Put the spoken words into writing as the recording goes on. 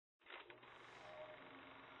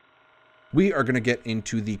we are going to get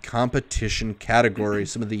into the competition category,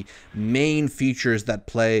 some of the main features that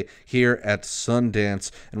play here at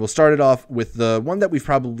Sundance. And we'll start it off with the one that we've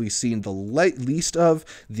probably seen the least of,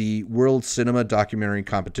 the World Cinema Documentary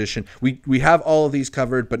Competition. We have all of these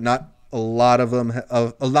covered, but not a lot of them.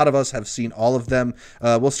 A lot of us have seen all of them.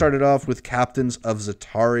 We'll start it off with Captains of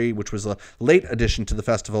Zaatari, which was a late addition to the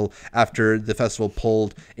festival after the festival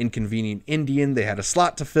pulled Inconvenient Indian. They had a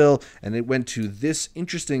slot to fill, and it went to this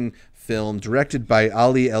interesting film directed by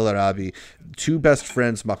Ali El Arabi. Two best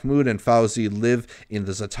friends, Mahmoud and Fauzi, live in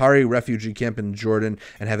the Zaatari refugee camp in Jordan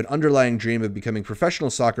and have an underlying dream of becoming professional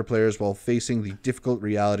soccer players while facing the difficult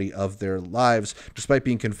reality of their lives. Despite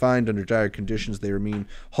being confined under dire conditions, they remain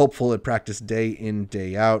hopeful and practice day in,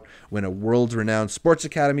 day out. When a world-renowned sports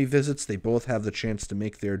academy visits, they both have the chance to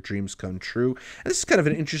make their dreams come true. And this is kind of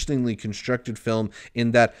an interestingly constructed film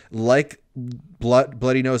in that, like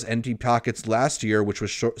Bloody Nose Empty Pockets last year, which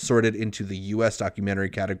was sorted into the U.S. documentary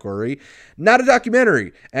category, not a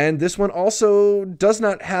documentary. And this one also does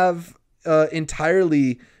not have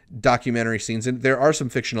entirely documentary scenes, and there are some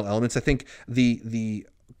fictional elements. I think the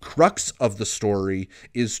crux of the story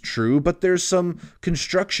is true, but there's some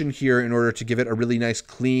construction here in order to give it a really nice,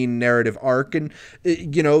 clean narrative arc. And,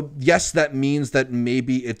 yes, that means that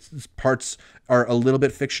maybe its parts are a little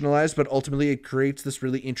bit fictionalized, but ultimately it creates this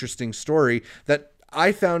really interesting story that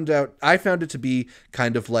I found it to be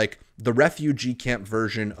kind of like the refugee camp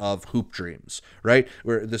version of Hoop Dreams, right?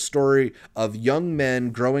 Where the story of young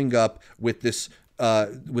men growing up with this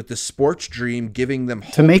sports dream, giving them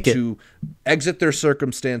hope to exit their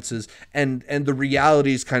circumstances, and the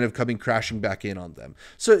realities kind of coming crashing back in on them.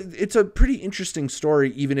 So it's a pretty interesting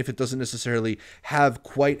story, even if it doesn't necessarily have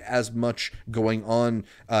quite as much going on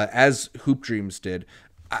as Hoop Dreams did.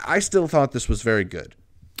 I still thought this was very good.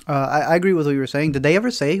 I agree with what you were saying. Did they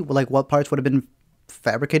ever say what parts would have been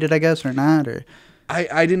fabricated, I guess, or not? Or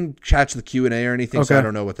I didn't catch the Q&A or anything, so I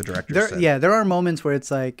don't know what the director said. Yeah, there are moments where it's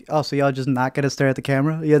like, oh, so y'all just not going to stare at the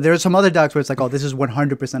camera? Yeah, there are some other docs where it's like, oh, this is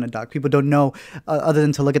 100% a doc. People don't know other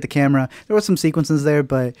than to look at the camera. There were some sequences there,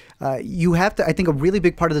 but you have to, I think a really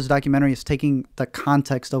big part of this documentary is taking the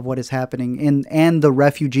context of what is happening and the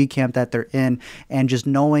refugee camp that they're in, and just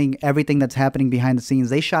knowing everything that's happening behind the scenes.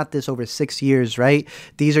 They shot this over 6 years, right?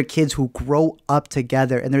 These are kids who grow up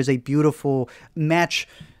together, and there's a beautiful match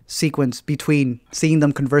sequence between seeing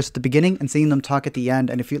them converse at the beginning and seeing them talk at the end.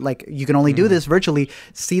 And if you you can only do this virtually,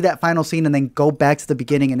 see that final scene and then go back to the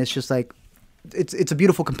beginning, and it's just like it's a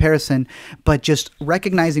beautiful comparison. But just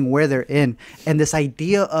recognizing where they're in, and this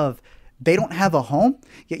idea of they don't have a home,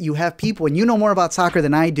 yet you have people, and you know more about soccer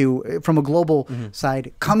than I do from a global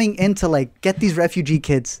side, coming in to get these refugee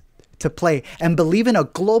kids to play and believe in a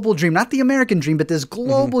global dream, not the American dream, but this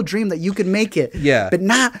global dream that you can make it. Yeah, but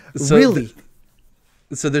not really.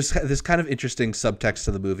 So there's this kind of interesting subtext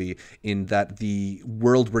to the movie in that the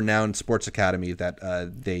world-renowned sports academy that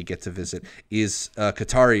they get to visit is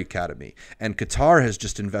Qatari Academy. And Qatar has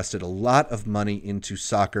just invested a lot of money into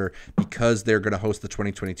soccer because they're going to host the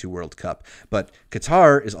 2022 World Cup. But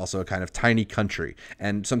Qatar is also a kind of tiny country.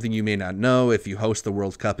 And something you may not know if you host the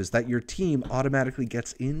World Cup is that your team automatically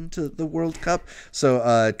gets into the World Cup. So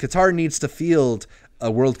Qatar needs to field a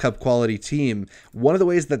World Cup quality team. One of the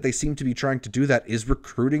ways that they seem to be trying to do that is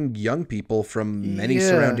recruiting young people from many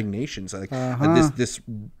surrounding nations. And this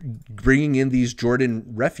bringing in these Jordan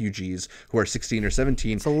refugees who are 16 or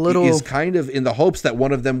 17 is kind of in the hopes that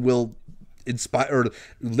one of them will inspire or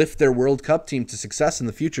lift their World Cup team to success in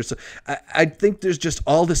the future. So I think there's just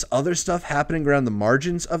all this other stuff happening around the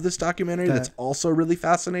margins of this documentary that's also really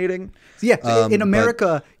fascinating. Yeah, in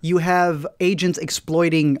America, you have agents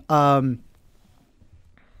exploiting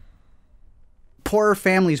poorer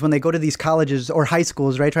families when they go to these colleges or high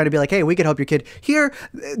schools, right? Trying to be like, hey, we could help your kid. Here,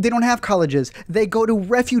 they don't have colleges. They go to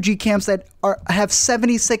refugee camps that have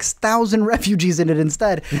 76,000 refugees in it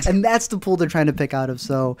instead. And that's the pool they're trying to pick out of.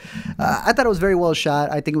 So I thought it was very well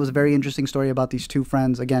shot. I think it was a very interesting story about these two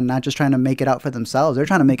friends. Again, not just trying to make it out for themselves. They're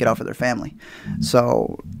trying to make it out for their family.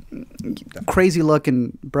 So crazy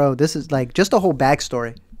looking, bro. This is just the whole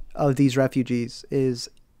backstory of these refugees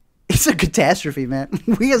it's a catastrophe, man.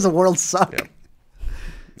 We as a world suck. Yep.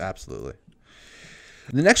 Absolutely.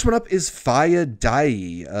 The next one up is Faya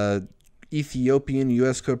Dayi, Ethiopian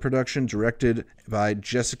U.S. co-production directed by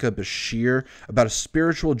Jessica Bashir, about a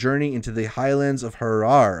spiritual journey into the highlands of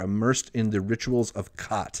Harar, immersed in the rituals of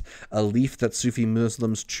Khat, a leaf that Sufi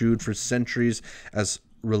Muslims chewed for centuries as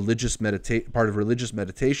part of religious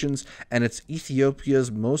meditations, and it's Ethiopia's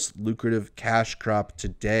most lucrative cash crop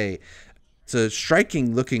today. It's a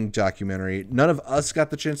striking looking documentary. None of us got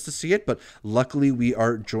the chance to see it, but luckily we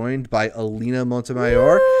are joined by Alina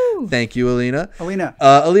Montemayor. Woo! Thank you, Alina.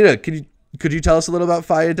 Alina, could you tell us a little about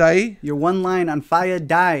Faya Dayi? your one line on Faya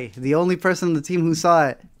Dayi, the only person on the team who saw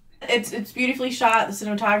it. It's beautifully shot. The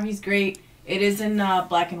cinematography is great. It is in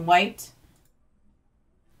black and white.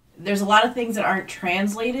 There's a lot of things that aren't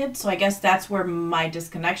translated, so I guess that's where my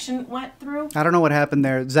disconnection went through. I don't know what happened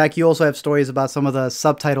there. Zach, you also have stories about some of the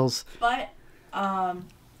subtitles. But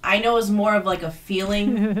I know it's more of like a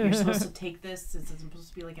feeling. You're supposed to take this. It's supposed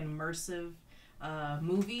to be like an immersive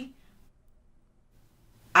movie.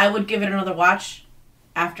 I would give it another watch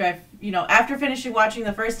after after finishing watching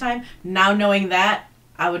the first time. Now knowing that,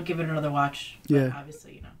 I would give it another watch. But yeah.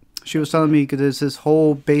 obviously, She was telling me because there's this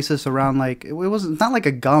whole basis around like it's not like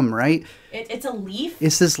a gum, right? It's a leaf.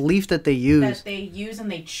 It's this leaf that they use.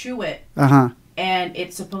 And they chew it. And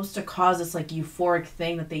it's supposed to cause this like euphoric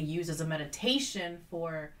thing that they use as a meditation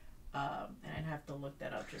for. And I'd have to look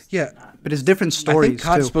that up. But it's different stories. I think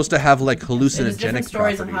cot's too. supposed to have like hallucinogenic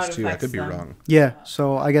stories properties too. I could be wrong. Yeah,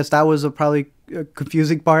 so I guess that was probably a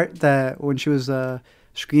confusing part that when she was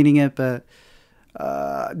screening it, but.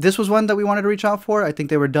 This was one that we wanted to reach out for. I think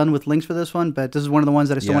they were done with links for this one, but this is one of the ones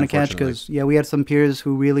that I still want to catch because we had some peers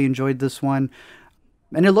who really enjoyed this one,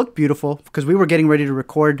 and it looked beautiful because we were getting ready to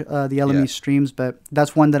record the LME streams, but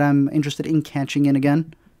that's one that I'm interested in catching in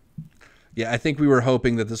again. Yeah, I think we were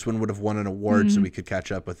hoping that this one would have won an award so we could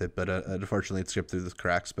catch up with it, but unfortunately it skipped through the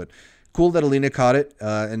cracks. But cool that Alina caught it,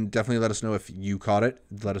 and definitely let us know if you caught it.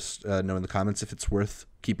 Let us know in the comments if it's worth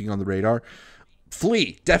keeping on the radar.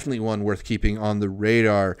 Flea, definitely one worth keeping on the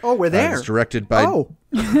radar. Oh, we're there. It's directed by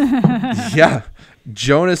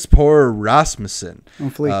Jonas Poor Rasmussen,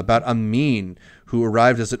 about Amin, who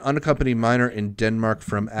arrived as an unaccompanied minor in Denmark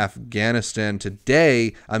from Afghanistan.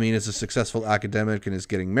 Today, Amin is a successful academic and is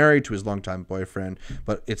getting married to his longtime boyfriend,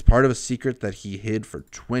 but it's part of a secret that he hid for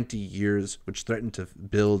 20 years, which threatened to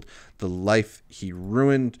build the life he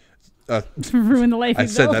ruined. Ruin the life he built.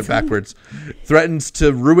 I said that backwards. Threatens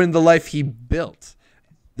to ruin the life he built.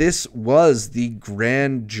 This was the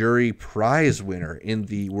Grand Jury Prize winner in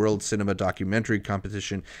the World Cinema Documentary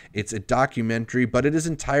Competition. It's a documentary, but it is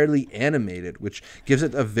entirely animated, which gives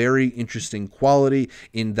it a very interesting quality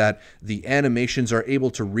in that the animations are able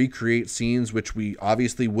to recreate scenes which we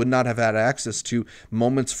obviously would not have had access to,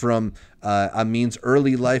 moments from Amin's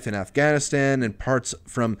early life in Afghanistan and parts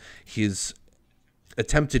from his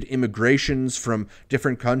attempted immigrations from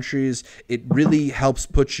different countries. It really helps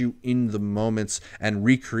put you in the moments and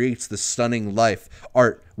recreates the stunning life.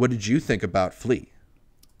 Art, what did you think about Flea?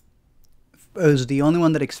 It was the only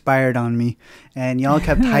one that expired on me, and y'all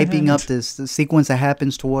kept hyping up this sequence that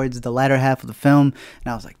happens towards the latter half of the film,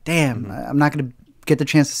 and I was like, damn, I'm not going to get the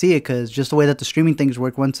chance to see it because just the way that the streaming things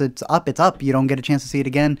work, once it's up. You don't get a chance to see it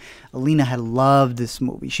again. Alina had loved this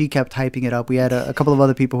movie. She kept hyping it up. We had a couple of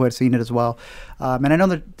other people who had seen it as well. And I know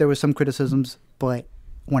that there was some criticisms, but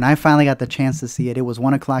when I finally got the chance to see it, it was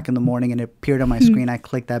 1 o'clock in the morning and it appeared on my screen. I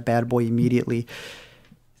clicked that bad boy immediately.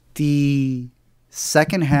 The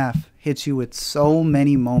second half hits you with so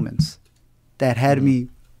many moments that had me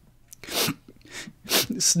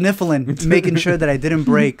sniffling, making sure that I didn't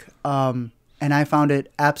break. And I found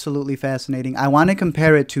it absolutely fascinating. I want to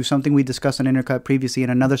compare it to something we discussed on Intercut previously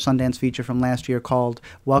in another Sundance feature from last year called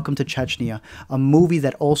Welcome to Chechnya, a movie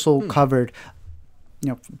that also covered,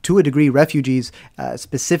 to a degree, refugees,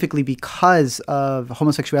 specifically because of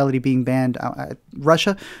homosexuality being banned out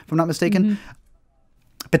Russia, if I'm not mistaken.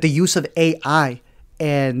 But the use of AI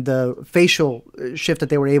and the facial shift that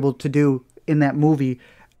they were able to do in that movie,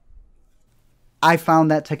 I found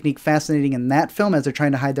that technique fascinating in that film as they're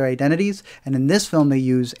trying to hide their identities. And in this film, they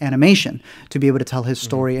use animation to be able to tell his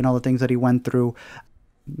story and all the things that he went through,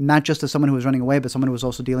 not just as someone who was running away, but someone who was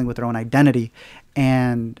also dealing with their own identity.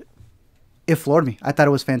 And it floored me. I thought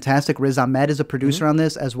it was fantastic. Riz Ahmed is a producer on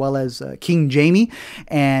this, as well as King Jamie.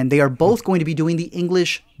 And they are both going to be doing the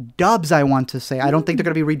English dubs, I want to say. I don't think they're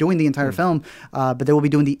going to be redoing the entire film, but they will be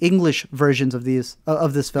doing the English versions of this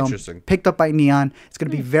film. Picked up by Neon. It's going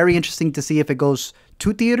to be very interesting to see if it goes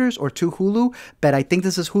to theaters or to Hulu. But I think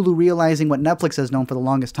this is Hulu realizing what Netflix has known for the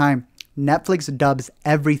longest time. Netflix dubs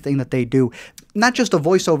everything that they do. Not just a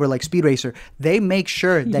voiceover like Speed Racer. They make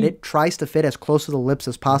sure that it tries to fit as close to the lips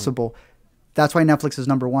as possible. That's why Netflix is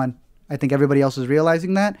number one. I think everybody else is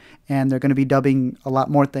realizing that, and they're going to be dubbing a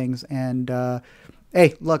lot more things. And,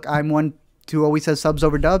 hey, look, I'm one who always says subs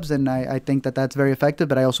over dubs, and I think that that's very effective,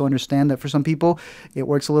 but I also understand that for some people, it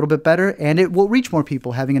works a little bit better, and it will reach more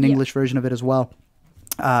people having an English version of it as well.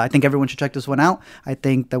 I think everyone should check this one out. I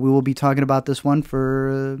think that we will be talking about this one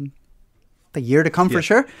for the year to come for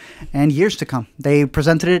sure, and years to come. They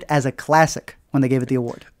presented it as a classic when they gave it the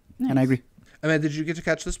award, and I agree. Amanda, did you get to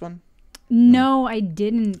catch this one? No, I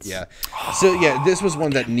didn't. Yeah. So, yeah, this was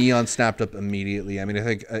one that Neon snapped up immediately. I mean, I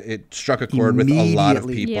think it struck a chord with a lot of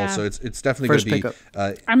people. Yeah. So it's definitely going to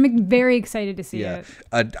be... I'm very excited to see it.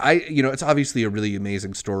 It's obviously a really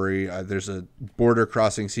amazing story. There's a border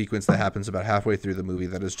crossing sequence that happens about halfway through the movie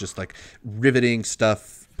that is just like riveting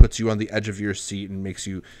stuff, puts you on the edge of your seat and makes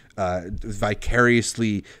you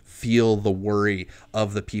vicariously feel the worry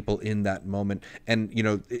of the people in that moment. And,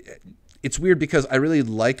 it's weird because I really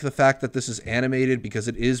like the fact that this is animated because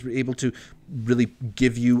it is able to really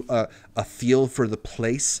give you a feel for the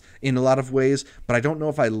place in a lot of ways. But I don't know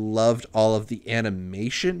if I loved all of the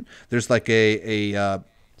animation. There's like a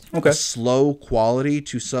slow quality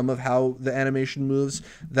to some of how the animation moves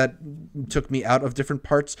that took me out of different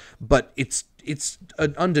parts. But it's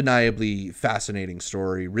an undeniably fascinating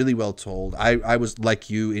story, really well told. I was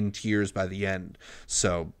like you in tears by the end.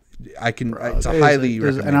 So... it's a highly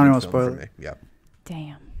recommended film for me. Yeah.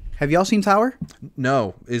 Damn. Have y'all seen Tower?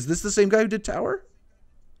 No. Is this the same guy who did Tower?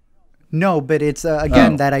 No, but it's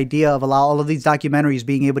again that idea of all of these documentaries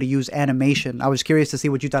being able to use animation. I was curious to see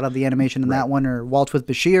what you thought of the animation in that one, or Waltz with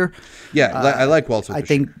Bashir. Yeah, I like Waltz with Bashir. I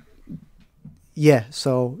think. Yeah,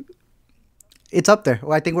 so it's up there.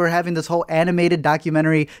 I think we're having this whole animated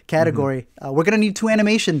documentary category. We're gonna need 2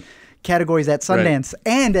 animation categories at Sundance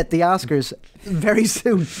and at the Oscars very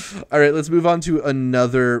soon. All right, let's move on to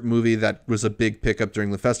another movie that was a big pickup during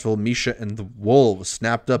the festival, Misha and the Wolves,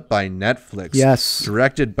 snapped up by Netflix. Yes.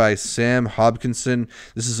 Directed by Sam Hobkinson.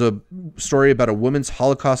 This is a story about a woman's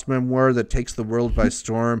Holocaust memoir that takes the world by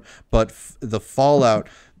storm, but the fallout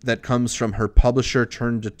that comes from her publisher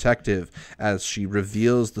turned detective as she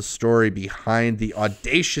reveals the story behind the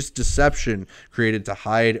audacious deception created to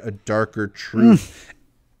hide a darker truth.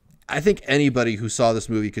 I think anybody who saw this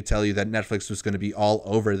movie could tell you that Netflix was going to be all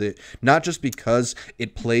over it, not just because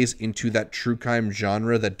it plays into that true crime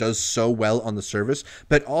genre that does so well on the surface,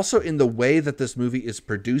 but also in the way that this movie is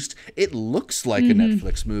produced. It looks like a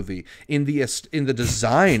Netflix movie in the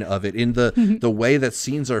design of it, in the way that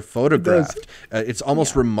scenes are photographed. It's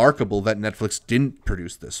almost remarkable that Netflix didn't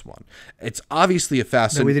produce this one. It's obviously a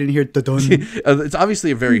fascinating. We didn't hear the done. It's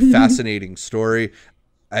obviously a very fascinating story.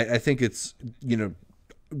 I think it's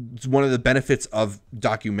one of the benefits of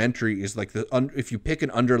documentary is like if you pick an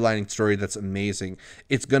underlying story that's amazing,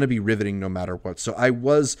 it's going to be riveting no matter what. So I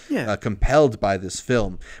was compelled by this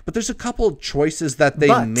film, but there's a couple choices that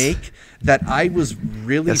they make that I was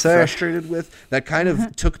really frustrated with that kind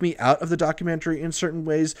of took me out of the documentary in certain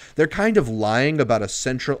ways. They're kind of lying about a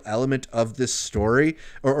central element of this story,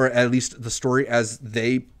 or at least the story as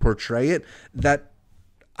they portray it, that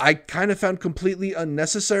I kind of found completely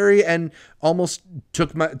unnecessary and almost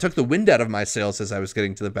took the wind out of my sails as I was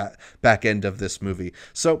getting to the back end of this movie.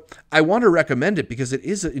 So I want to recommend it because it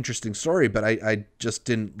is an interesting story, but I just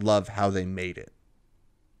didn't love how they made it.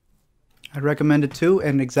 I'd recommend it too,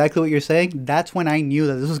 and exactly what you're saying, that's when I knew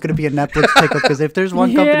that this was going to be a Netflix pickup, because if there's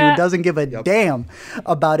one company who doesn't give a damn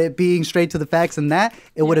about it being straight to the facts and that,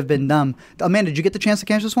 it would have been dumb. Amanda, did you get the chance to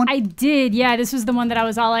catch this one? I did, yeah. This was the one that I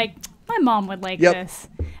was all like, my mom would like this.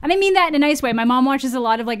 And I mean that in a nice way. My mom watches a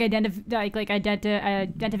lot of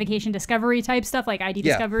identification discovery type stuff, like ID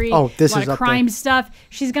discovery. Oh, this a lot is of up crime there. stuff.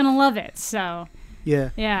 She's going to love it, so...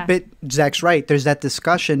 Yeah. But Zach's right. There's that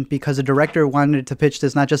discussion because the director wanted to pitch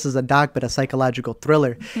this not just as a doc, but a psychological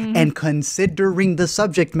thriller. And considering the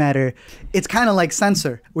subject matter, it's kind of like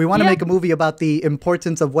Censor. We want to make a movie about the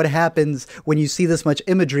importance of what happens when you see this much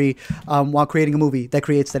imagery while creating a movie that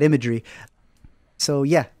creates that imagery. So,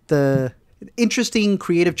 yeah, the interesting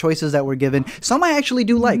creative choices that were given. Some I actually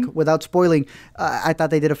do like, without spoiling. I thought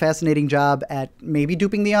they did a fascinating job at maybe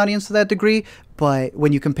duping the audience to that degree, but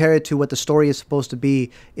when you compare it to what the story is supposed to be,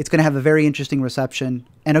 it's going to have a very interesting reception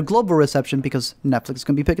and a global reception because Netflix is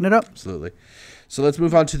going to be picking it up. Absolutely. So let's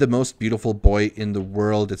move on to The Most Beautiful Boy in the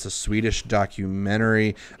World. It's a Swedish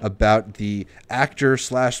documentary about the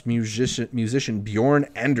actor/musician Bjorn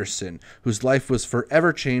Andersson, whose life was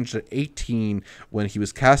forever changed at 18 when he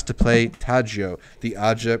was cast to play Taggio, the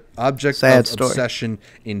object of obsession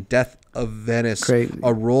in Death of Venice,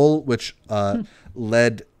 a role which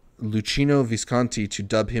led Luchino Visconti to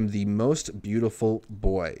dub him the most beautiful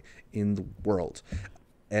boy in the world.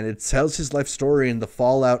 And it tells his life story and the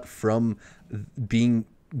fallout from being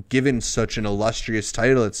given such an illustrious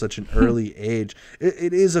title at such an early age.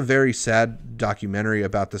 It is a very sad documentary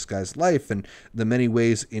about this guy's life and the many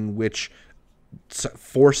ways in which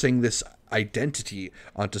forcing this identity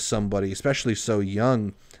onto somebody, especially so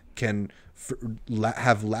young, can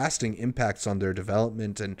have lasting impacts on their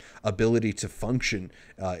development and ability to function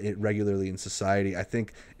regularly in society. I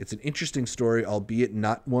think it's an interesting story, albeit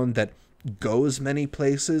not one that goes many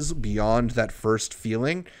places beyond that first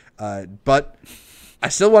feeling. But I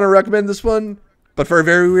still want to recommend this one, but for a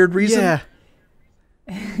very weird reason. Yeah.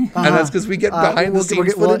 And that's because we get behind the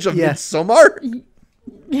scenes footage of Midsommar.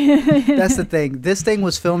 That's the thing. This thing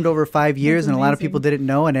was filmed over 5 years, and a lot of people didn't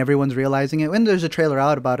know, and everyone's realizing it. And there's a trailer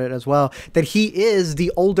out about it as well, that he is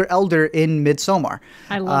the older elder in Midsommar.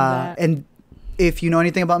 I love that. And if you know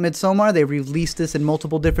anything about Midsommar, they released this in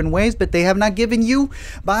multiple different ways, but they have not given you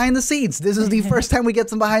behind the scenes. This is the first time we get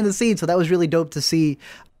some behind the scenes, so that was really dope to see.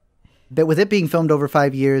 But with it being filmed over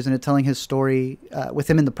 5 years and it telling his story with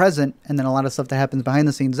him in the present, and then a lot of stuff that happens behind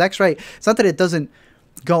the scenes, Zach's right. It's not that it doesn't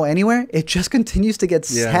go anywhere. It just continues to get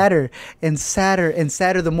sadder and sadder and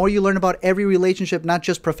sadder. The more you learn about every relationship, not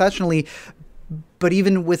just professionally, but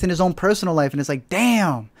even within his own personal life. And it's like,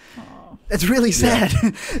 damn. It's really sad.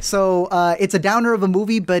 Yeah. So it's a downer of a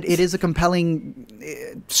movie, but it is a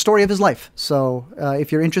compelling story of his life. So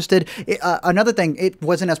if you're interested, another thing, it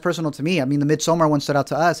wasn't as personal to me. I mean, the Midsommar one stood out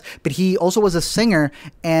to us, but he also was a singer.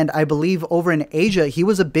 And I believe over in Asia, he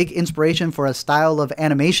was a big inspiration for a style of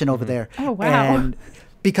animation over there. Oh, wow. And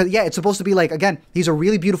because, yeah, it's supposed to be like, again, he's a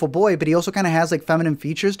really beautiful boy, but he also kind of has like feminine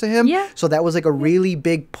features to him. Yeah. So that was like a really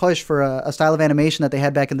big push for a style of animation that they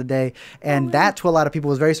had back in the day. And that to a lot of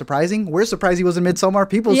people was very surprising. We're surprised he was in Midsommar.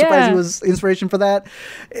 People were surprised he was inspiration for that.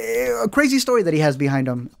 A crazy story that he has behind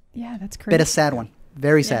him. Yeah, that's crazy. But a sad one.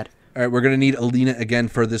 Very sad. All right, we're going to need Alina again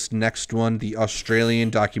for this next one, the Australian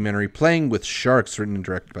documentary Playing with Sharks, written and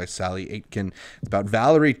directed by Sally Aitken. It's about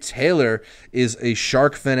Valerie Taylor, is a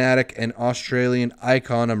shark fanatic and Australian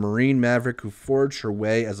icon, a marine maverick who forged her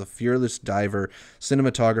way as a fearless diver,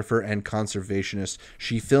 cinematographer, and conservationist.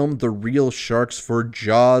 She filmed the real sharks for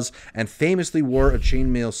Jaws and famously wore a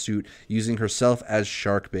chainmail suit using herself as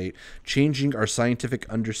shark bait, changing our scientific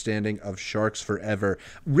understanding of sharks forever.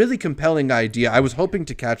 Really compelling idea. I was hoping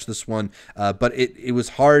to catch this one, but it was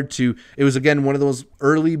hard to. It was, again, one of those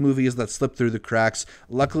early movies that slipped through the cracks.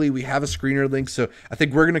 Luckily, we have a screener link, so I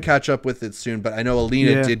think we're going to catch up with it soon, but I know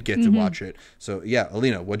Alina did get to watch it. So, yeah,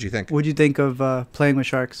 Alina, what'd you think? What'd you think of Playing with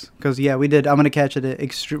Sharks? Because, yeah, we did. I'm going to catch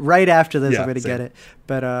it right after this. I'm going to get it.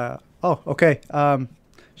 But, okay.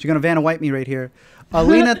 She's going to Vanna White me right here.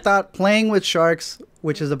 Alina thought Playing with Sharks,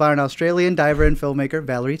 which is about an Australian diver and filmmaker,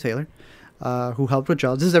 Valerie Taylor, who helped with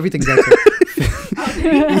Jaws. This is everything Zach said.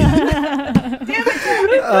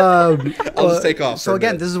 I'll just take off. So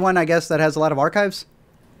again, this is one, I guess, that has a lot of archives.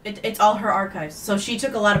 It's all her archives. So she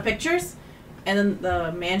took a lot of pictures, and then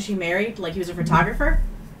the man she married, like, he was a photographer.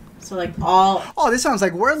 So like all. Oh, this sounds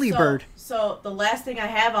like Whirly Bird. So the last thing I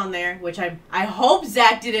have on there, which I hope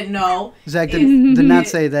Zach didn't know. Zach did not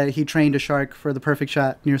say that he trained a shark for the perfect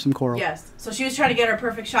shot near some coral. Yes. So she was trying to get her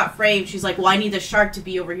perfect shot framed. She's like, well, I need the shark to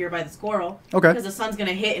be over here by this coral. Okay. Because the sun's going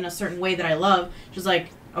to hit in a certain way that I love. She's like,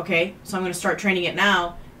 okay, so I'm going to start training it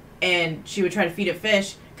now. And she would try to feed it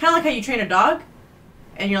fish. Kind of like how you train a dog.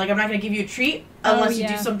 And you're like, I'm not going to give you a treat unless you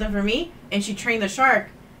do something for me. And she trained the shark.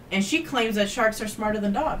 And she claims that sharks are smarter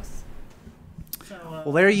than dogs. So,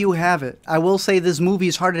 well, there you have it. I will say this movie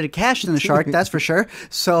is harder to catch than the shark, that's for sure.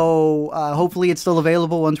 So hopefully it's still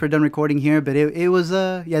available once we're done recording here. But it was,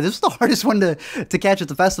 this was the hardest one to catch at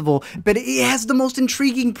the festival. But it has the most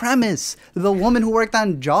intriguing premise. The woman who worked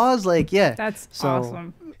on Jaws, That's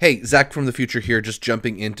awesome. Hey, Zach from the future here, just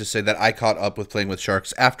jumping in to say that I caught up with Playing with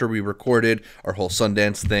Sharks after we recorded our whole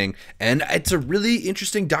Sundance thing, and it's a really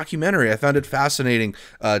interesting documentary. I found it fascinating,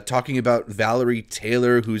 talking about Valerie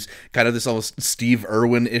Taylor, who's kind of this almost Steve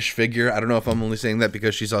Irwin-ish figure. I don't know if I'm only saying that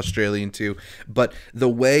because she's Australian too, but the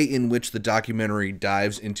way in which the documentary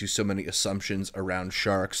dives into so many assumptions around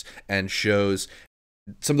sharks and shows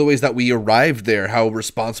some of the ways that we arrived there, how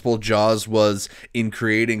responsible Jaws was in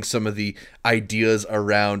creating some of the ideas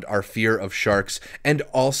around our fear of sharks, and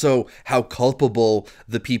also how culpable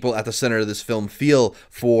the people at the center of this film feel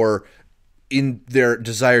for, in their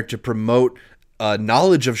desire to promote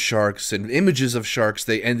knowledge of sharks and images of sharks,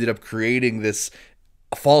 they ended up creating this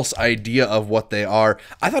false idea of what they are.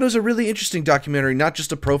 I thought it was a really interesting documentary, not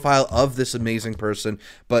just a profile of this amazing person,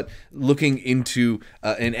 but looking into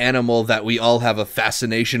an animal that we all have a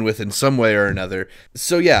fascination with in some way or another.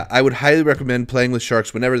 So yeah, I would highly recommend Playing with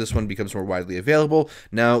Sharks whenever this one becomes more widely available.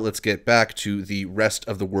 Now let's get back to the rest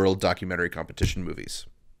of the world documentary competition movies.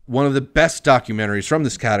 One of the best documentaries from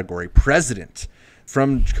this category, President.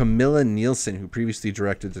 from Camilla Nielsen, who previously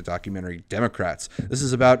directed the documentary Democrats. This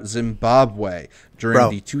is about Zimbabwe during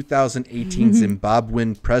the 2018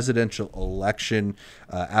 Zimbabwean presidential election,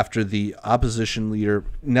 after the opposition leader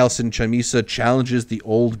Nelson Chamisa challenges the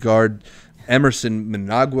old guard Emerson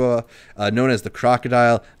Mnangagwa, known as the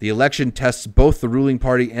Crocodile. The election tests both the ruling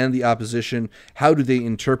party and the opposition. How do they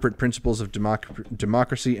interpret principles of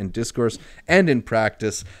democracy and discourse and in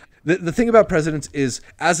practice? The thing about presidents is,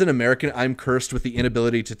 as an American, I'm cursed with the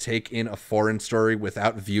inability to take in a foreign story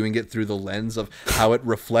without viewing it through the lens of how it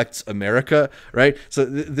reflects America, right? So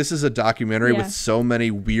this is a documentary with so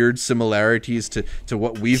many weird similarities to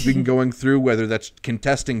what we've been going through, whether that's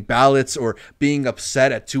contesting ballots or being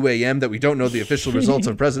upset at 2 a.m. that we don't know the official results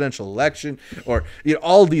of a presidential election, or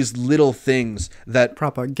all these little things that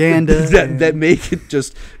propaganda that make it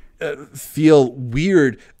just feel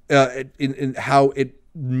weird in how it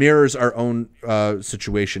mirrors our own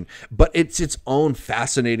situation, but it's its own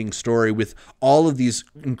fascinating story with all of these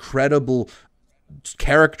incredible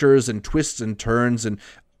characters and twists and turns and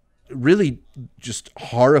really just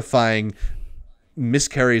horrifying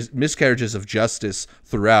miscarriages of justice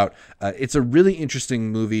throughout. It's a really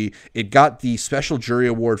interesting movie. It got the special jury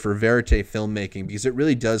award for verite filmmaking because it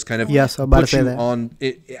really does kind of put you on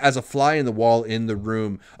it as a fly in the wall in the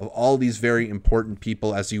room of all these very important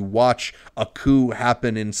people as you watch a coup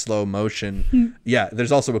happen in slow motion. Yeah,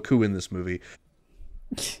 there's also a coup in this movie.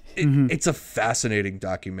 It's a fascinating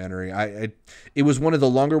documentary. It was one of the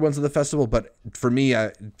longer ones of the festival, but for me,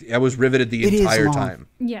 I was riveted the entire time.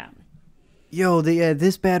 Yeah. Yo,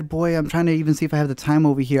 this bad boy, I'm trying to even see if I have the time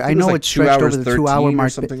over here. I know it's stretched over the 2-hour mark. Or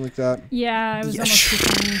something like that. Yeah, it was almost 2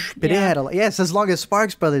 times. But it had it's as long as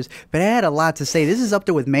Sparks Brothers, but it had a lot to say. This is up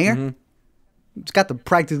there with Mayor. It's got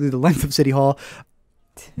practically the length of City Hall.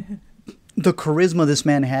 The charisma this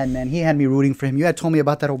man had, man. He had me rooting for him. You had told me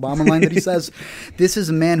about that Obama line that he says. This is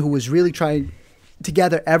a man who was really trying to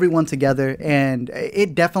gather everyone together, and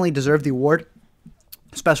it definitely deserved the award.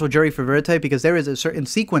 Special jury for verite, because there is a certain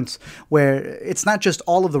sequence where it's not just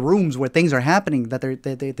all of the rooms where things are happening that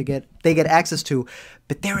they get access to,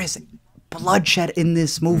 but there is bloodshed in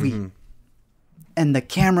this movie, and the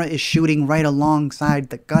camera is shooting right alongside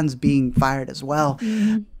the guns being fired as well.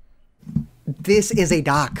 This is a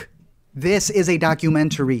doc. This is a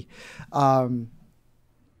documentary. I don't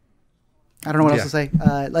know what else to say.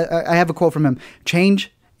 I have a quote from him.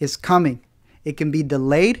 Change is coming. It can be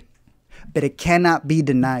delayed, but it cannot be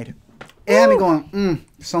denied. It had me going,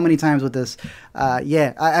 so many times with this. I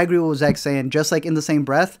agree with what Zach's saying. Just like in the same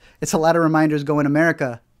breath, it's a lot of reminders going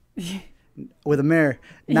America with a mirror.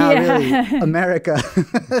 Not really America.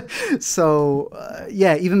 So,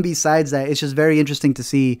 even besides that, it's just very interesting to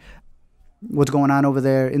see what's going on over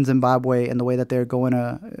there in Zimbabwe and the way that they're going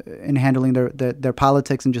in handling their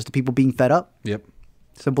politics and just the people being fed up. Yep.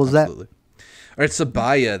 Simple as that. All right,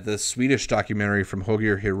 Sabaya, the Swedish documentary from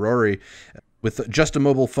Hogir Hirori, with just a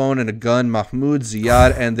mobile phone and a gun, Mahmoud,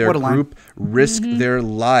 Ziad, and their group risk their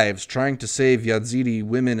lives trying to save Yazidi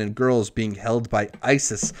women and girls being held by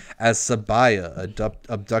ISIS as Sabaya,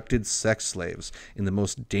 abducted sex slaves in the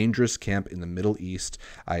most dangerous camp in the Middle East,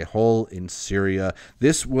 Aihol in Syria.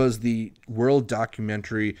 This was the World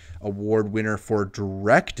Documentary Award winner for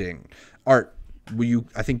directing. Art,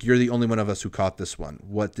 I think you're the only one of us who caught this one.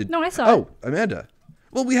 No, I saw it. Oh, Amanda.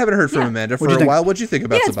 Well, we haven't heard from Amanda for a while. What'd you think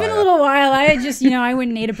about Sabaya? It's been a little while. I just, I went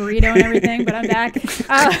and ate a burrito and everything, but I'm back.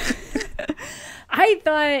 I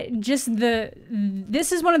thought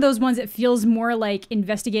this is one of those ones that feels more like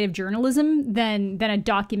investigative journalism than a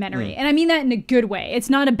documentary. And I mean that in a good way. It's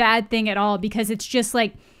not a bad thing at all, because it's just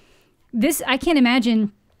like this. I can't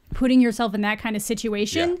imagine putting yourself in that kind of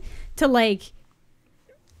situation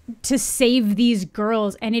to save these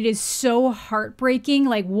girls, and it is so heartbreaking,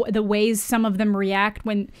 like the ways some of them react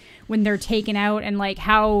when they're taken out, and like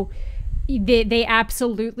how they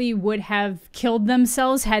absolutely would have killed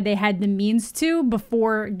themselves had they had the means to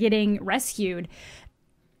before getting rescued.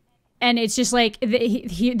 And it's just like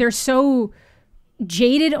they're so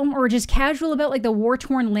jaded or just casual about like the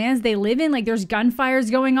war-torn lands they live in. Like there's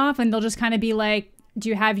gunfires going off and they'll just kind of be like, do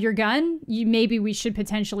you have your gun? You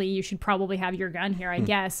should probably have your gun here, I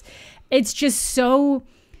guess. It's just so,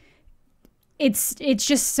 it's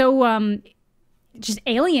just so, just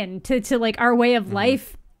alien to like our way of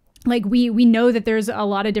life. Like we know that there's a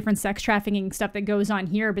lot of different sex trafficking stuff that goes on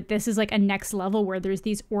here, but this is like a next level where there's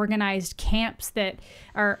these organized camps that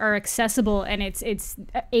are accessible, and it's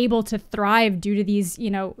able to thrive due to these,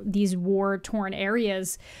 these war-torn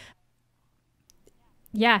areas.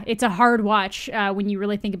 Yeah, it's a hard watch when you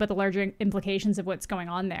really think about the larger implications of what's going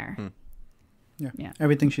on there. Yeah.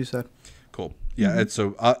 Everything she said. Cool. Yeah, it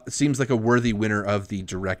seems like a worthy winner of the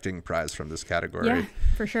directing prize from this category. Yeah,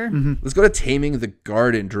 for sure. Let's go to Taming the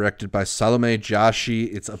Garden, directed by Salome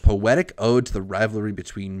Joshi. It's a poetic ode to the rivalry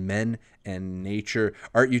between men and nature.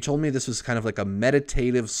 Art, you told me this was kind of like a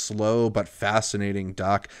meditative, slow, but fascinating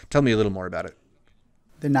doc. Tell me a little more about it.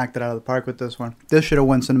 They knocked it out of the park with this one. This should have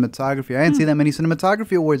won cinematography. I didn't see that many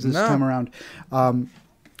cinematography awards this time around.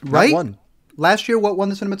 Right? One. Last year, what won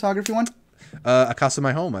the cinematography one? A Casa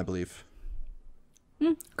My Home, I believe.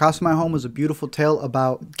 Casa My Home was a beautiful tale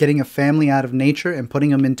about getting a family out of nature and putting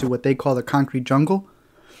them into what they call the concrete jungle.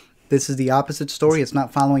 This is the opposite story. It's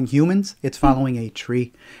not following humans. It's following a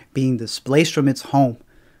tree being displaced from its home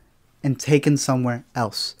and taken somewhere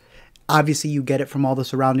else. Obviously, you get it from all the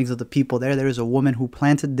surroundings of the people there. There is a woman who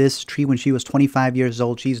planted this tree when she was 25 years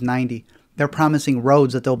old. She's 90. They're promising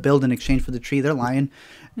roads that they'll build in exchange for the tree. They're lying.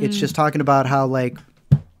 It's just talking about how, like,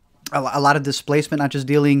 a lot of displacement, not just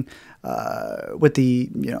dealing with the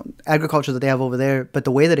agriculture that they have over there, but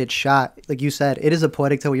the way that it's shot, like you said, it is a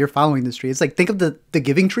poetic tale where you're following this tree. It's like, think of the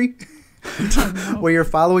Giving Tree, where you're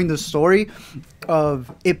following the story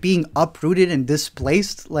of it being uprooted and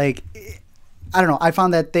displaced. Like, I don't know. I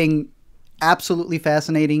found that thing absolutely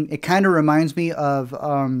fascinating. It kind of reminds me of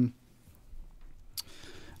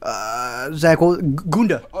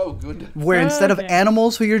Gunda. Oh, good. Where instead of Okay.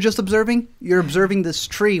 animals who you're just observing, you're observing this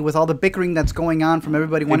tree with all the bickering that's going on from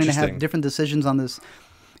everybody wanting to have Interesting. different decisions on this,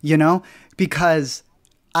 because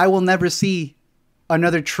I will never see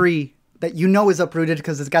another tree that is uprooted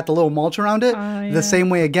because it's got the little mulch around it Yeah. the same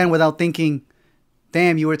way again without thinking,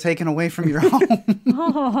 damn, you were taken away from your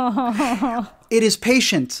home. It is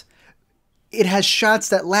patient. It has shots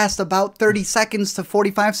that last about 30 seconds to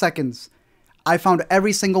 45 seconds. I found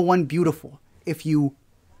every single one beautiful. If you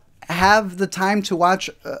have the time to watch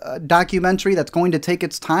a documentary that's going to take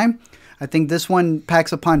its time, I think this one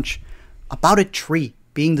packs a punch about a tree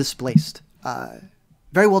being displaced.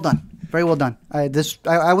 Very well done. Very well done.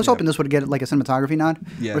 I was hoping this would get like a cinematography nod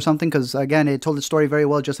or something because, again, it told the story very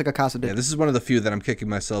well, just like Akasa did. Yeah, this is one of the few that I'm kicking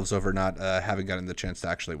myself over not having gotten the chance to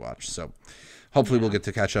actually watch. So hopefully we'll get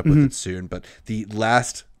to catch up with it soon. But the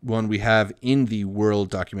last one we have in the world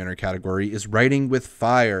documentary category is Writing with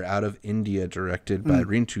Fire out of India, directed by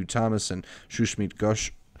Rintu Thomas and Shushmit Ghosh.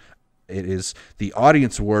 It is the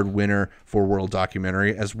Audience Award winner for World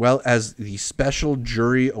Documentary, as well as the Special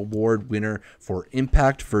Jury Award winner for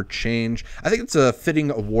Impact for Change. I think it's a fitting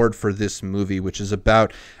award for this movie, which is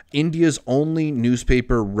about India's only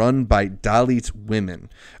newspaper run by Dalit women.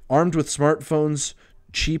 Armed with smartphones,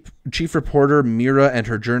 Chief reporter Meera and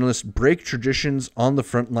her journalists break traditions on the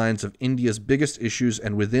front lines of India's biggest issues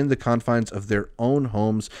and within the confines of their own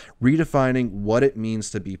homes, redefining what it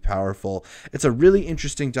means to be powerful. It's a really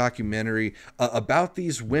interesting documentary about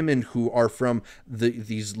these women who are from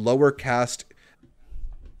these lower caste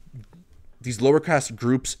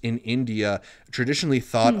groups in India, traditionally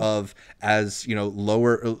thought of as,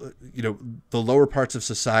 lower, the lower parts of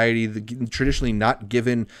society, traditionally not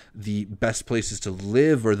given the best places to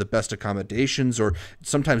live or the best accommodations or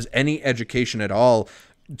sometimes any education at all,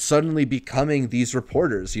 suddenly becoming these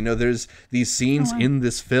reporters. There's these scenes in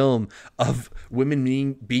this film of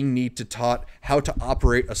women being need to taught how to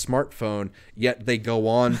operate a smartphone, yet they go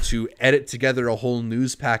on to edit together a whole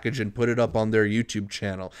news package and put it up on their YouTube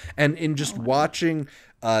channel. And in just watching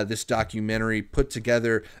this documentary put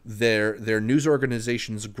together their news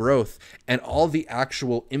organization's growth and all the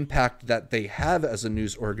actual impact that they have as a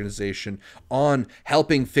news organization on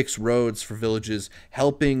helping fix roads for villages,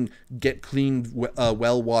 helping get clean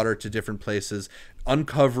well water to different places,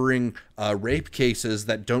 uncovering rape cases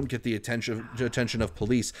that don't get the attention of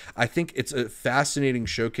police. I think it's a fascinating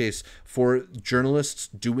showcase for journalists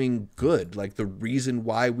doing good, like the reason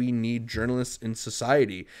why we need journalists in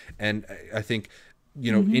society. And I think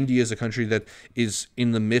India is a country that is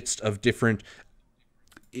in the midst of different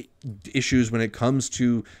issues when it comes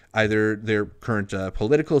to either their current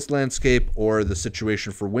political landscape or the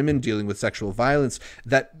situation for women dealing with sexual violence,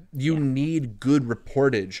 that you need good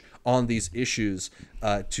reportage on these issues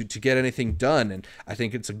to get anything done. And I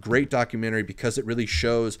think it's a great documentary because it really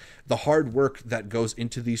shows the hard work that goes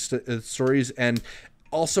into these stories, and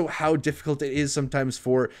also how difficult it is sometimes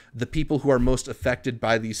for the people who are most affected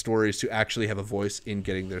by these stories to actually have a voice in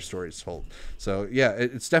getting their stories told. So yeah,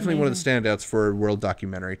 it's definitely one of the standouts for a world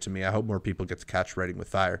documentary to me. I hope more people get to catch Writing with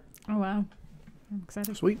Fire. Oh, wow. I'm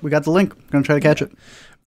excited. Sweet. We got the link. We're going to try to catch it.